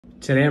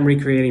Today I'm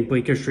recreating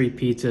Bleeker Street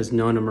Pizza's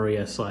Nona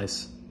Maria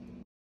slice.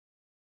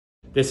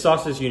 This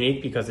sauce is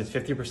unique because it's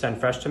 50%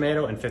 fresh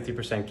tomato and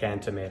 50%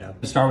 canned tomato.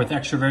 We'll start with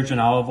extra virgin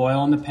olive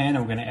oil in the pan,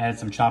 and we're gonna add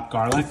some chopped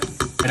garlic,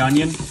 red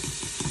onion.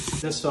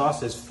 This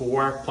sauce is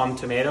 4 plum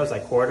tomatoes, I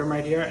quartered them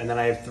right here, and then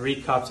I have 3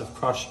 cups of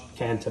crushed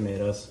canned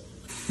tomatoes.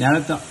 Now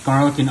that the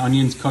garlic and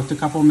onions cooked a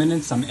couple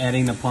minutes, I'm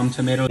adding the plum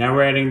tomatoes. Now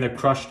we're adding the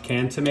crushed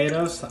canned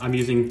tomatoes. I'm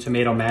using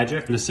Tomato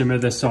Magic. I'm gonna simmer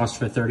this sauce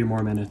for 30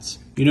 more minutes.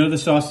 You know the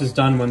sauce is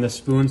done when the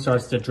spoon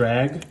starts to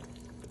drag.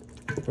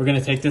 We're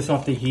gonna take this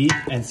off the heat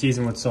and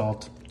season with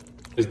salt.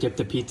 Just dip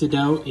the pizza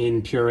dough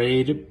in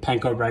pureed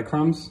panko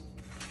breadcrumbs.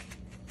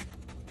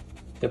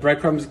 The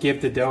breadcrumbs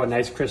give the dough a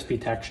nice crispy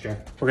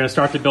texture. We're gonna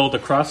start to build the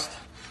crust.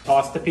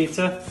 Toss the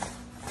pizza.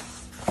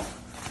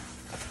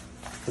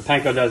 The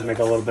panko does make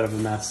a little bit of a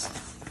mess.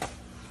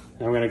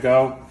 Then we're gonna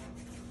go.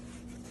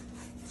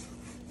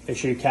 Make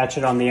sure you catch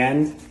it on the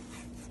end.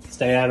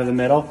 Stay out of the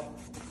middle.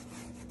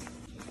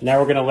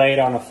 Now we're gonna lay it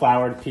on a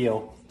floured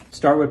peel.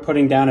 Start with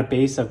putting down a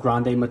base of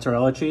grande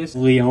mozzarella cheese,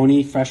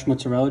 Leone fresh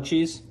mozzarella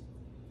cheese.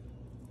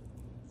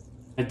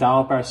 And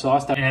dollop our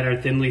sauce, add our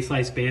thinly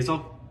sliced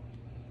basil.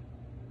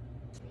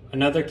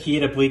 Another key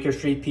to Bleeker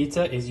Street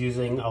Pizza is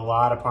using a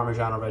lot of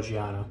Parmigiano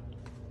Reggiano.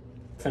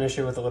 Finish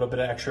it with a little bit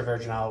of extra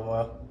virgin olive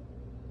oil.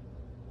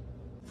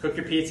 Cook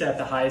your pizza at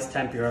the highest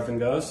temp your oven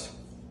goes.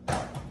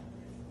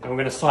 And we're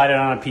gonna slide it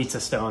on a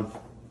pizza stone.